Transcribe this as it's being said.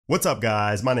What's up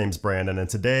guys, my name's Brandon and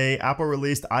today Apple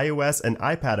released iOS and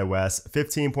iPadOS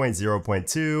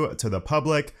 15.0.2 to the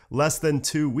public less than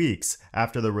 2 weeks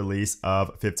after the release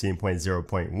of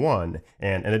 15.0.1.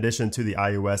 And in addition to the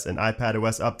iOS and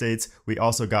iPadOS updates, we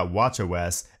also got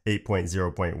watchOS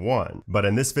 8.0.1. But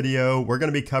in this video, we're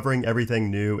going to be covering everything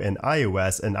new in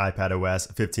iOS and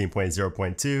iPadOS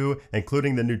 15.0.2,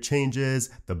 including the new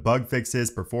changes, the bug fixes,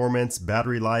 performance,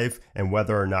 battery life, and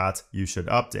whether or not you should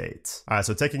update. Alright,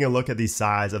 so taking a look at the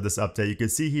size of this update, you can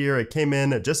see here it came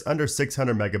in just under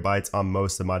 600 megabytes on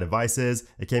most of my devices.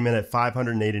 It came in at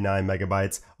 589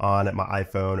 megabytes on my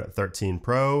iPhone 13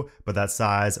 Pro, but that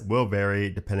size will vary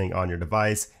depending on your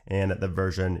device and the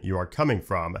version you are coming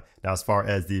from. Now, as far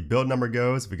as the build number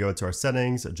goes, if we go into our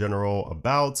settings, general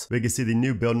about, we can see the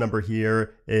new build number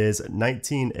here is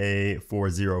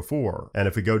 19A404. And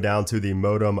if we go down to the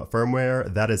modem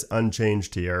firmware, that is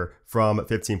unchanged here from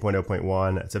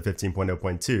 15.0.1 to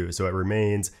 15.0.2. So it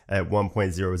remains at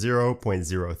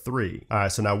 1.00.03. All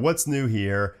right, so now what's new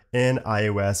here in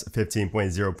iOS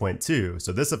 15.0.2?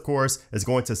 So this, of course, is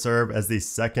going to serve as the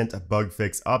second bug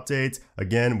fix update.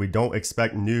 Again, we don't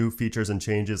expect new features and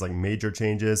changes like major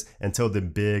changes until the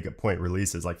big point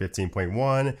releases like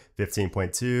 15.1,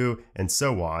 15.2, and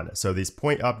so on. So these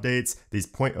point updates, these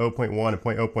 0.0.1 and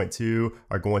 0.0.2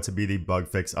 are going to be the bug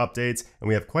fix updates. And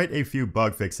we have quite a few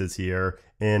bug fixes here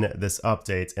in this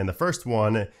update. And the first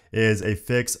one is a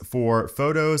fix for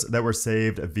photos that were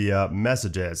saved via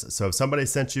messages. So if somebody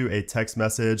sent you a text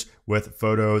message with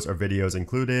photos or videos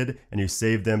included and you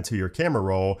saved them to your camera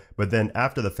roll, but then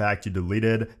after the fact you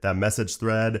deleted that message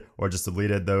thread or just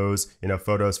deleted those,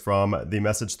 photos from the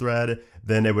message thread,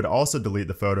 then it would also delete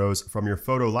the photos from your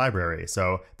photo library.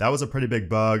 So that was a pretty big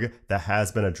bug that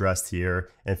has been addressed here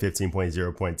in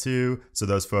 15.0.2. So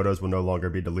those photos will no longer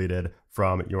be deleted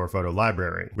from your photo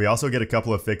library. We also get a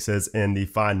couple of fixes in the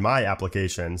Find My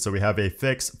application. So we have a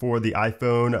fix for the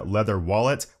iPhone leather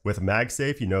wallet with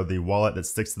MagSafe, the wallet that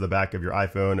sticks to the back of your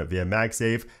iPhone via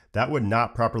MagSafe. That would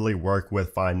not properly work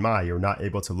with Find My. You're not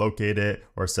able to locate it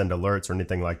or send alerts or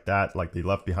anything like that, like the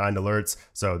left behind alerts.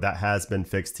 So that has been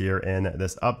fixed here in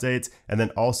this update. And then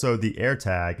also the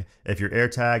AirTag. If your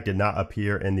AirTag did not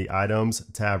appear in the items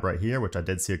tab right here, which I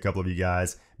did see a couple of you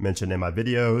guys mention in my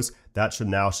videos, that should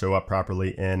now show up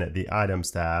properly in the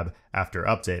items tab after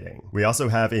updating. We also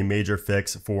have a major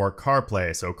fix for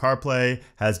CarPlay. So CarPlay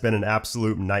has been an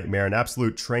absolute nightmare, an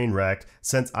absolute train wreck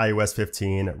since iOS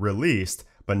 15 released.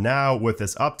 But now with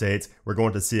this update, we're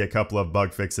going to see a couple of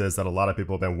bug fixes that a lot of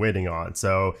people have been waiting on.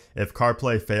 So if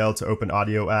CarPlay failed to open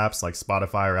audio apps like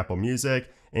Spotify or Apple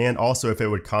Music, and also if it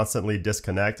would constantly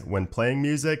disconnect when playing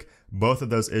music, both of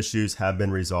those issues have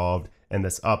been resolved in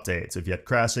this update. So if you had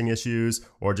crashing issues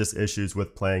or just issues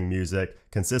with playing music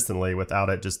consistently without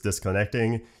it just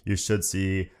disconnecting, you should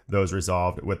see those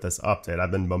resolved with this update.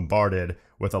 I've been bombarded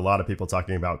with a lot of people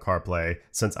talking about CarPlay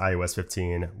since iOS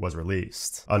 15 was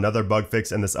released. Another bug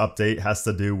fix in this update has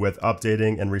to do with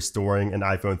updating and restoring an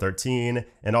iPhone 13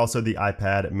 and also the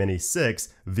iPad mini 6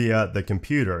 via the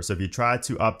computer. So if you try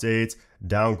to update,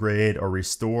 downgrade, or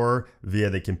restore via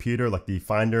the computer, like the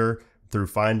Finder, through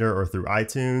Finder or through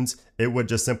iTunes, it would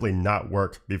just simply not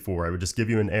work before. It would just give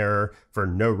you an error for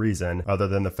no reason other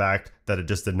than the fact that it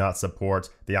just did not support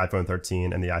the iPhone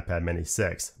 13 and the iPad mini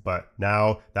 6. But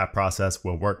now that process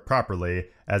will work properly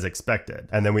as expected.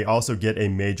 And then we also get a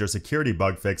major security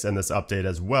bug fix in this update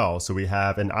as well. So we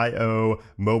have an I/O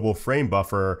mobile frame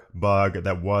buffer bug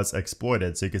that was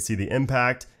exploited. So you can see the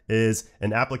impact is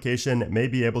an application may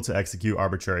be able to execute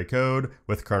arbitrary code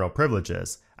with kernel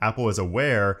privileges. Apple is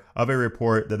aware of a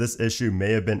report that this issue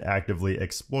may have been actively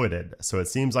exploited. So it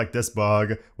seems like this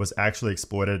bug was actually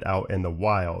exploited out in the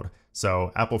wild.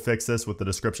 So Apple fixed this with the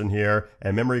description here,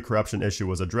 and memory corruption issue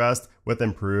was addressed with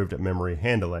improved memory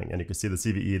handling. And you can see the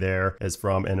CVE there is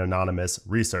from an anonymous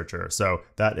researcher. So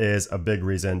that is a big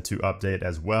reason to update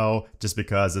as well, just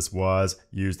because this was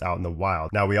used out in the wild.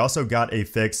 Now we also got a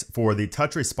fix for the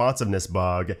touch responsiveness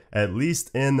bug, at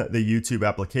least in the YouTube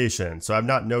application. So I've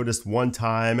not noticed one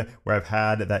time where I've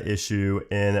had that issue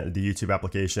in the YouTube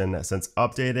application since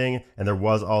updating, and there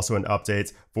was also an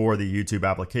update for the YouTube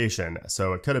application.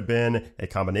 So it could have been a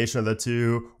combination of the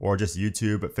two, or just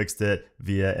YouTube fixed it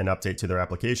via an update to their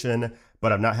application.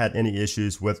 But I've not had any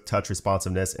issues with touch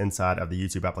responsiveness inside of the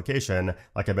YouTube application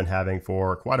like I've been having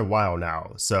for quite a while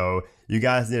now. So you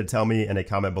guys need to tell me in a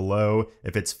comment below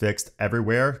if it's fixed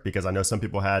everywhere, because I know some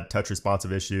people had touch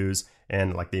responsive issues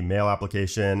in like the Mail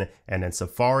application and in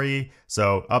Safari.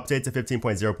 So update to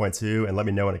 15.0.2 and let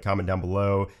me know in a comment down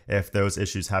below if those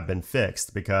issues have been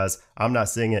fixed, because I'm not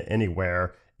seeing it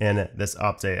anywhere in this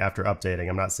update after updating.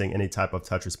 I'm not seeing any type of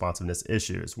touch responsiveness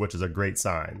issues, which is a great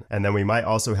sign. And then we might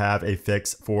also have a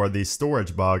fix for the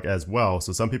storage bug as well.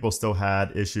 So some people still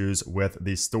had issues with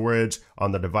the storage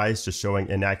on the device just showing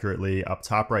inaccurately up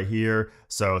top right here.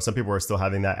 So some people are still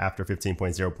having that after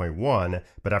 15.0.1,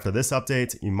 but after this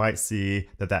update, you might see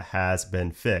that that has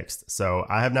been fixed. So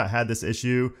I have not had this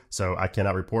issue, so I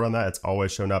cannot report on that. It's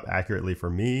always shown up accurately for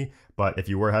me. But if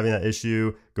you were having that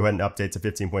issue, go ahead and update to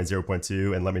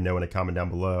 15.0.2 and let me know in a comment down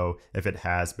below if it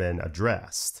has been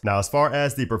addressed. Now, as far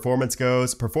as the performance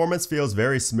goes, performance feels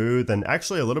very smooth and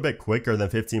actually a little bit quicker than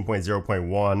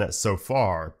 15.0.1 so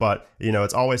far. But,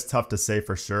 it's always tough to say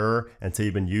for sure until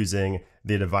you've been using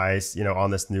the device,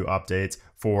 on this new update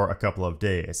for a couple of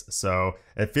days. So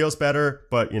it feels better,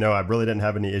 but I really didn't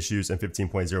have any issues in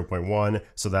 15.0.1,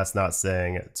 so that's not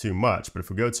saying too much. But if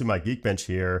we go to my Geekbench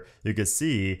here, you can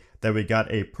see that we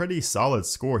got a pretty solid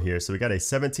score here. So we got a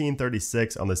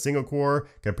 1736 on the single core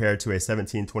compared to a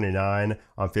 1729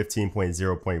 on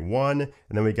 15.0.1. And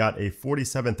then we got a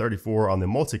 4734 on the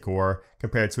multi-core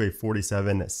compared to a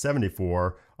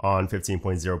 4774 on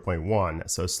 15.0.1.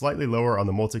 So slightly lower on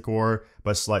the multi-core,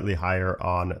 but slightly higher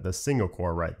on the single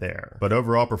core right there. But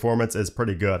overall performance is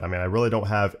pretty good. I mean, I really don't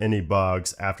have any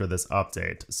bugs after this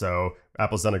update. So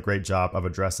Apple's done a great job of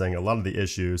addressing a lot of the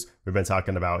issues we've been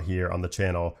talking about here on the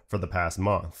channel for the past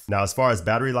month. Now, as far as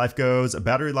battery life goes,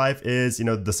 battery life is,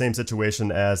 the same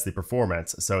situation as the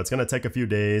performance. So it's going to take a few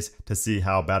days to see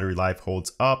how battery life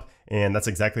holds up. And that's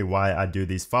exactly why I do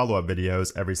these follow-up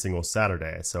videos every single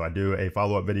Saturday. So I do a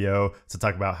follow-up video to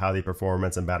talk about how the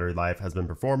performance and battery life has been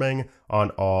performing on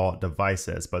all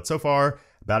devices. But so far,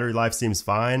 battery life seems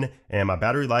fine, and my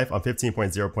battery life on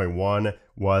 15.0.1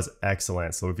 was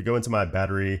excellent. So if you go into my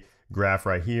battery graph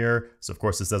right here, so of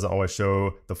course this doesn't always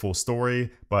show the full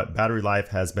story, but battery life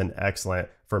has been excellent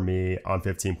for me on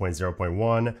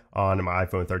 15.0.1 on my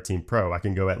iPhone 13 Pro. I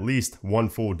can go at least one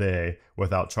full day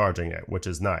without charging it, which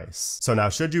is nice. So now,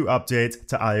 should you update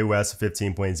to iOS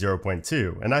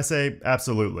 15.0.2? And I say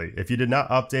absolutely. If you did not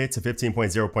update to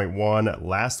 15.0.1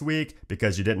 last week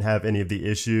because you didn't have any of the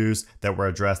issues that were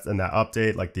addressed in that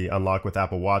update, like the unlock with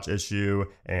Apple Watch issue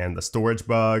and the storage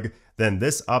bug, then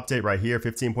this update right here,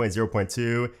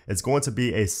 15.0.2, is going to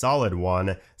be a solid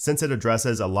one since it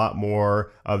addresses a lot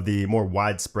more of the more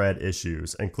widespread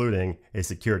issues, including a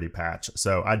security patch.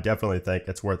 So I definitely think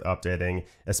it's worth updating,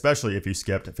 especially if you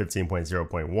skipped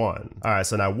 15.0.1. All right,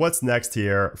 so now what's next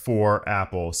here for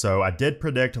Apple? So I did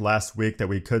predict last week that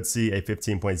we could see a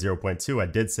 15.0.2. I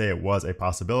did say it was a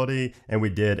possibility, and we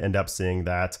did end up seeing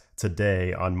that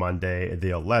today on Monday, the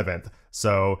 11th.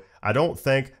 So I don't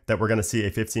think that we're going to see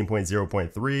a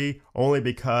 15.0.3 only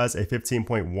because a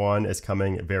 15.1 is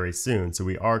coming very soon. So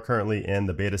we are currently in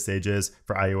the beta stages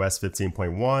for iOS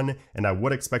 15.1, and I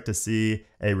would expect to see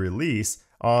a release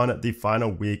on the final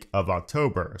week of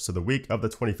October. So the week of the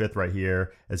 25th right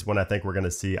here is when I think we're going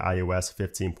to see iOS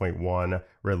 15.1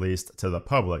 released to the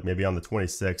public, maybe on the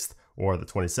 26th or the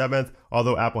 27th,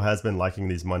 although Apple has been liking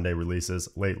these Monday releases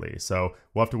lately. So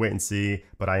we'll have to wait and see,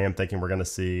 but I am thinking we're going to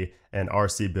see an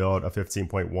RC build of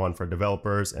 15.1 for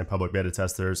developers and public beta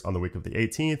testers on the week of the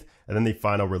 18th, and then the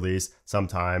final release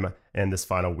sometime in this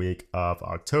final week of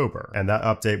October. And that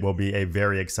update will be a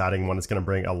very exciting one. It's going to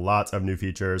bring a lot of new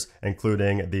features,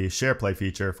 including the SharePlay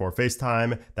feature for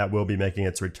FaceTime that will be making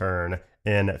its return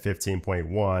in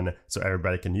 15.1 so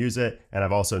everybody can use it. And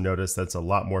I've also noticed that it's a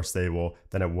lot more stable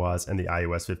than it was in the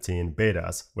iOS 15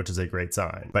 betas, which is a great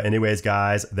sign. But anyways,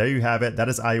 guys, there you have it. That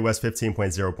is iOS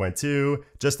 15.0.2,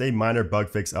 just a minor bug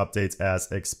fix updates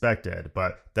as expected,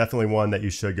 but definitely one that you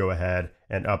should go ahead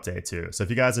and update to. So if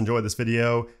you guys enjoyed this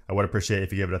video, I would appreciate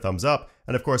if you give it a thumbs up.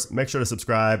 And of course, make sure to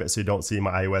subscribe so you don't see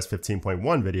my iOS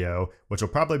 15.1 video, which will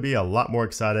probably be a lot more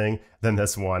exciting than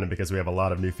this one because we have a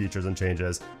lot of new features and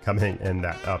changes coming in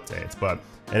that update. But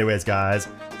anyways, guys,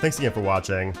 thanks again for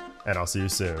watching, and I'll see you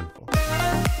soon.